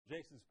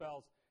Jason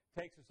Spells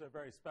takes us to a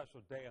very special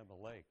day on the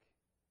lake.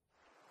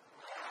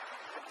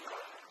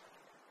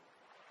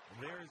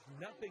 There's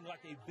nothing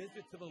like a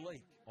visit to the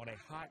lake on a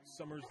hot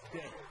summer's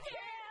day.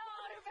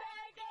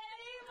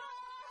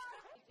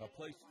 A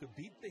place to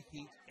beat the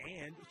heat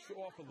and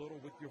show off a little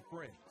with your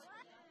friends.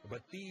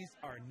 But these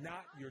are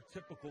not your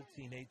typical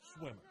teenage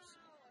swimmers.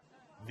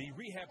 The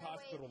Rehab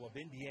Hospital of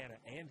Indiana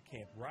and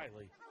Camp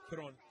Riley put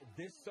on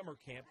this summer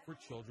camp for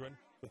children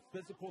with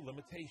physical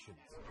limitations.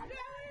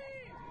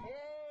 Hey,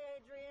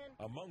 Adrian.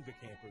 Among the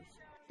campers,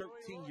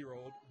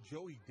 13-year-old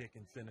Joey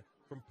Dickinson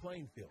from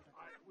Plainfield,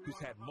 who's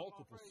had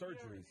multiple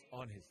surgeries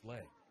on his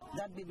leg.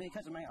 That'd be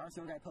because of my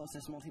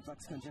arthrogryposis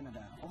multiplex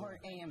congenita, or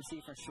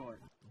AMC for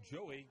short.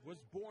 Joey was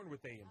born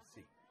with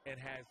AMC and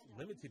has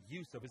limited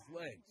use of his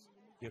legs.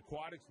 The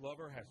aquatics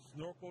lover has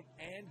snorkeled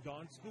and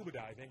gone scuba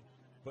diving,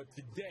 but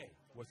today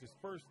was his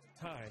first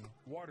time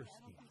water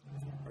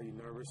skiing. Are you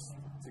nervous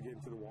to get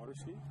into the water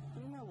ski?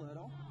 A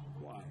little.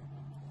 Why?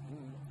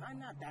 I'm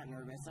not that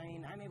nervous. I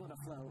mean, I'm able to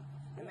float.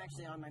 I'm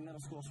actually on my middle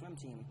school swim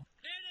team.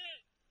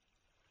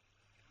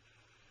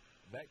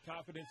 That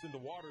confidence in the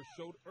water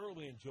showed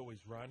early in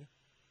Joey's run.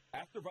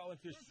 After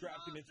volunteers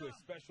strapped him into a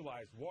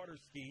specialized water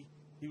ski,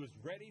 he was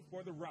ready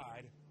for the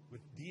ride,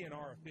 with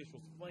DNR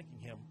officials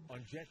flanking him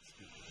on jet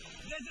ski.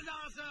 This is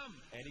awesome!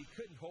 And he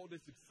couldn't hold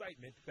his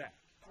excitement back.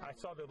 I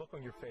saw the look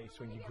on your face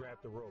when you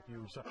grabbed the rope. You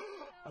were just like,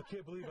 I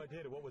can't believe I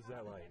did it. What was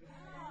that like?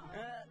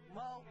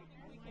 Well,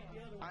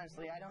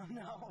 honestly, I don't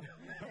know.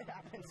 It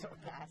happened so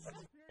fast.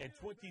 In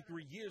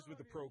 23 years with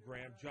the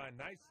program, John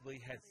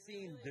Nicely has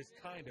seen this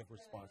kind of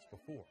response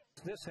before.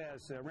 This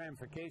has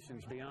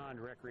ramifications beyond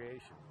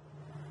recreation.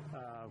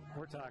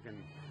 We're talking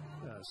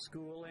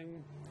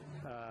schooling,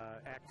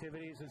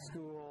 activities at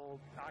school,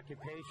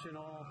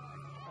 occupational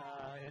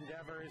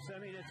endeavors. I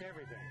mean, it's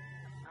everything.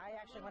 I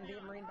actually want to be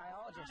a marine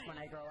biologist when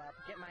I grow up,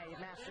 get my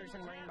master's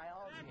in marine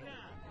biology.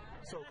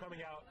 So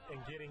coming out and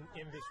getting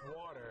in this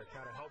water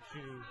kind of helps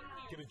you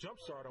get a jump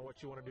start on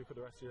what you want to do for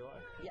the rest of your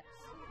life. Yes.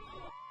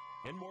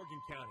 In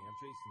Morgan County, I'm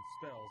Jason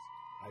Spells,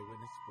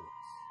 Eyewitness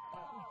Sports.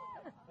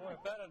 Boy,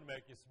 if that doesn't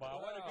make you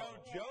smile. Way to go,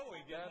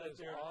 Joey. That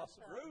is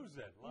awesome.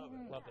 Cruising. Love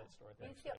it. Love that story. Thanks.